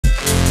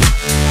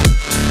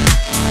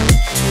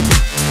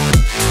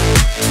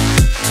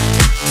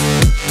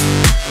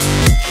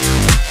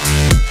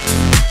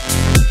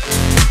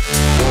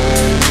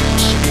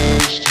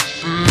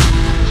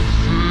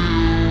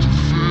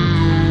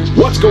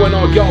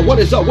up, y'all? What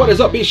is up? What is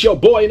up? It's your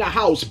boy in the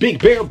house,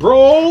 Big Bear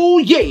Bro,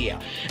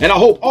 yeah. And I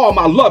hope all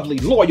my lovely,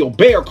 loyal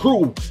Bear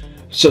Crew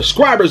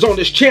subscribers on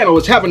this channel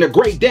is having a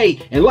great day.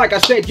 And like I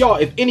said, y'all,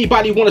 if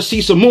anybody want to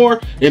see some more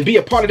and be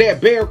a part of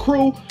that Bear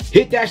Crew,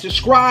 hit that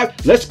subscribe.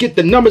 Let's get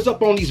the numbers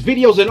up on these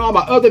videos and all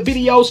my other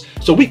videos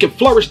so we can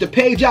flourish the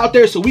page out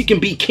there, so we can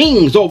be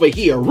kings over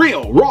here,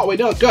 real, raw, and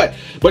uncut.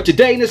 But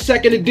today in the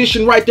second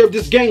edition right there of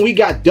this game, we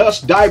got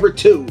Dusk Diver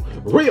 2,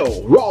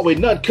 real, raw,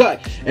 and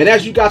uncut. And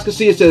as you guys can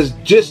see, it says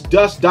just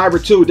Dusk Diver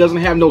 2. It doesn't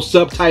have no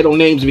subtitle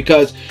names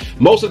because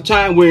most of the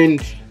time when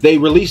they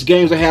release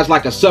games that has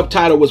like a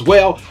subtitle as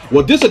well.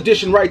 Well, this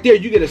edition right there,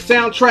 you get a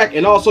soundtrack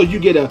and also you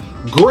get a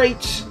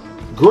great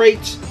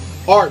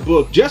art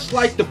book, just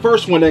like the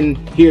first one in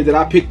here that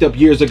I picked up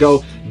years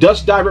ago,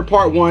 Dusk Diver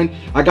Part 1.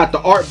 I got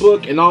the art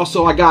book and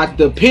also I got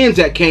the pins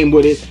that came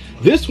with it.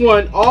 This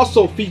one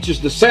also features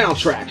the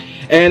soundtrack,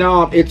 and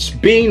it's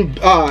being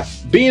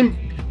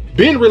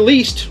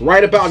released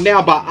right about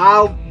now by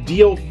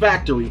Ideal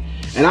Factory,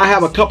 and I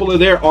have a couple of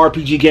their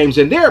RPG games,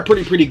 and they're a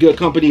pretty good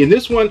company. And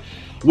this one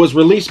was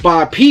released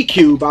by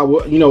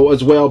PQ,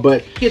 as well.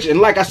 But and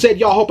like I said,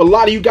 y'all, hope a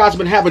lot of you guys have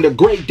been having a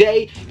great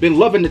day, been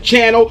loving the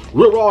channel,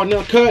 real, raw, and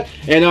uncut.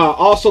 And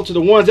also to the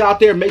ones out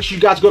there, make sure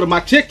you guys go to my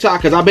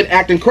TikTok, because I've been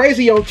acting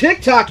crazy on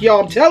TikTok,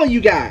 y'all. I'm telling you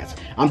guys,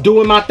 I'm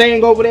doing my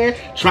thing over there,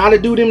 trying to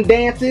do them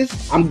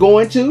dances. I'm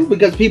going to,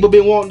 because people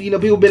been wanting,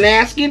 people been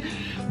asking.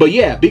 But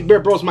yeah, Big Bear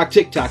Bro's my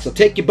TikTok, so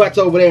take your butts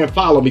over there and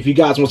follow me if you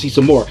guys want to see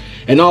some more.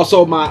 And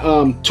also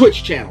my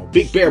Twitch channel,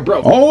 Big Bear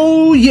Bro.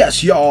 Oh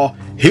yes, y'all,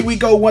 here we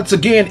go once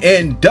again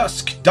in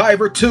Dusk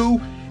Diver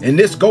 2. In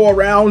this go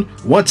around,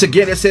 once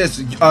again it says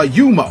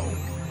Yumo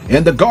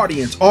and the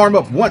Guardians arm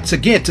up once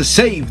again to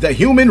save the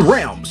human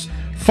realms,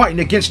 fighting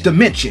against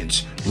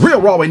dimensions,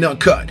 real, raw, and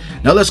uncut.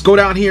 Now let's go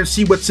down here and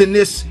see what's in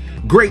this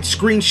great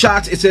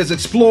screenshots. It says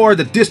explore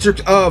the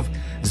district of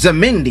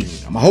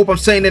Zamindi. I hope I'm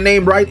saying the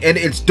name right, and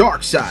it's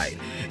dark side.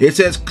 It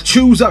says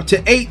choose up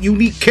to 8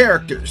 unique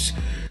characters.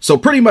 So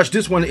pretty much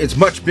this one is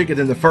much bigger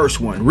than the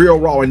first one, real,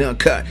 raw, and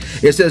uncut.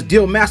 It says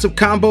deal massive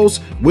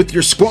combos with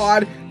your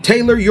squad,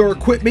 tailor your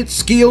equipment,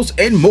 skills,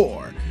 and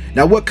more.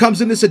 Now what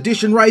comes in this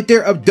edition right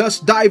there of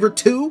Dusk Diver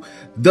 2,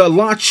 the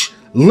launch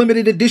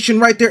limited edition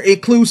right there,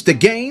 includes the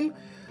game,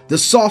 the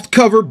soft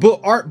cover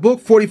book, art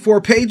book,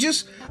 44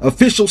 pages,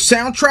 official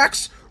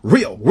soundtracks,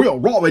 real,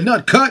 raw, and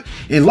uncut.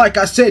 And like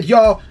I said,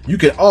 y'all, you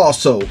can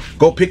also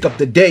go pick up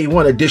the day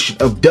 1 edition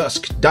of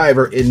Dusk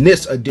Diver in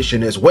this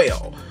edition as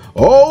well.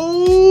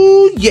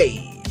 Oh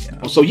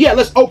yeah. So yeah,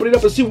 let's open it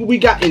up and see what we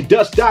got in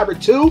Dusk Diver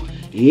 2.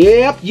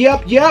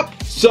 Yep.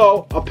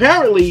 So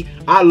apparently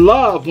I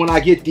love when I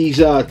get these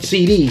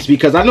CDs,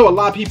 because I know a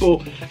lot of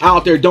people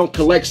out there don't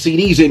collect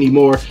CDs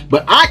anymore,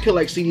 but I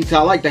collect CDs.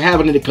 I like to have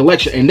it in the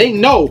collection, and they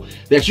know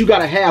that you got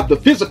to have the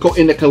physical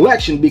in the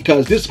collection,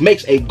 because this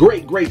makes a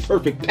great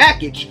perfect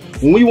package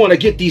when we want to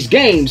get these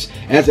games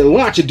as a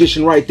launch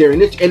edition right there.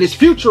 And it's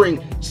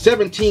featuring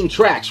 17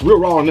 tracks, real,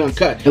 raw, and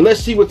uncut. And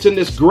let's see what's in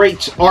this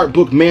great art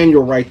book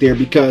manual right there,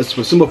 because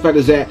for simple fact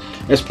is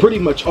that's pretty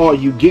much all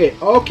you get.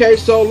 Okay,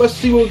 so let's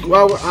see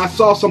what I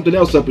saw something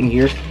else up in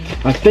here.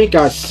 I think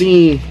I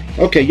seen.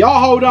 Okay, y'all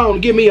hold on,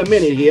 give me a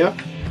minute here.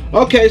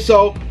 Okay,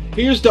 so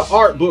here's the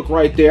art book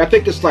right there. I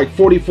think it's like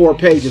 44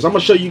 pages. I'm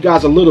gonna show you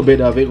guys a little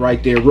bit of it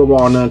right there, real,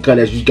 raw, and uncut,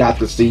 as you got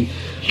to see.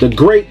 The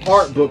great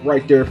art book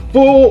right there,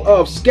 full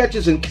of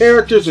sketches and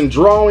characters and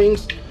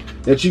drawings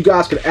that you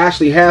guys could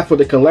actually have for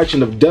the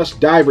collection of Dusk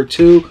Diver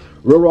 2,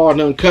 real, raw,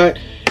 and uncut.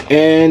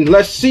 And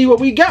let's see what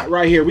we got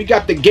right here. We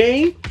got the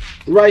game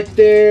right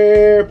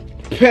there,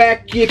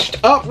 packaged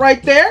up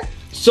right there.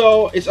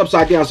 So it's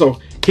upside down. So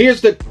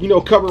here's the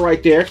cover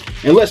right there,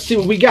 and let's see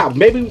what we got.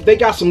 Maybe they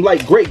got some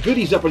like great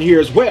goodies up in here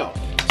as well.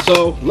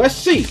 So let's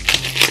see.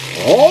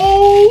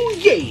 Oh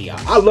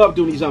yeah, I love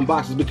doing these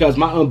unboxings because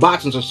my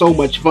unboxings are so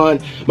much fun.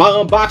 My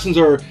unboxings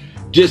are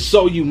just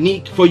so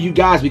unique for you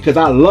guys because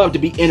I love to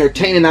be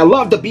entertaining. I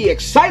love to be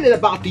excited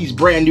about these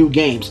brand new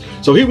games.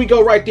 So here we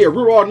go right there,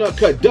 real, raw, and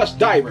uncut Dusk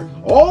Diver.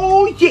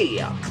 Oh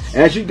yeah,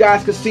 as you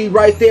guys can see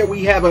right there,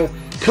 we have a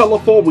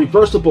colorful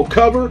reversible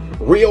cover,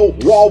 real,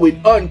 raw,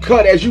 and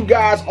uncut, as you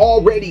guys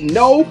already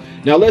know.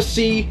 Now let's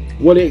see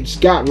what it's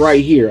got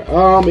right here.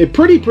 It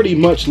pretty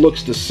much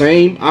looks the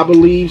same, I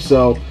believe.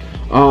 So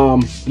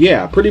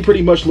yeah,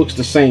 pretty much looks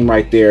the same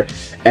right there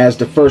as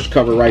the first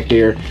cover right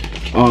there,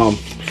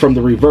 from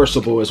the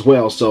reversible as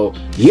well. So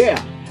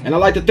yeah, and I'd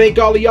like to thank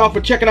all of y'all for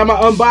checking out my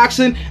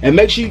unboxing, and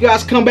make sure you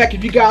guys come back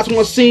if you guys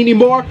want to see any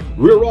more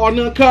real, raw, and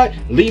uncut.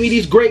 Leave me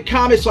these great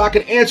comments so I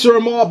can answer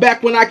them all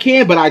back when I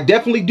can, but I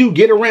definitely do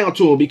get around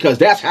to them because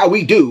that's how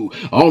we do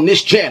on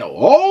this channel.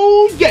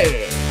 Oh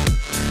yeah.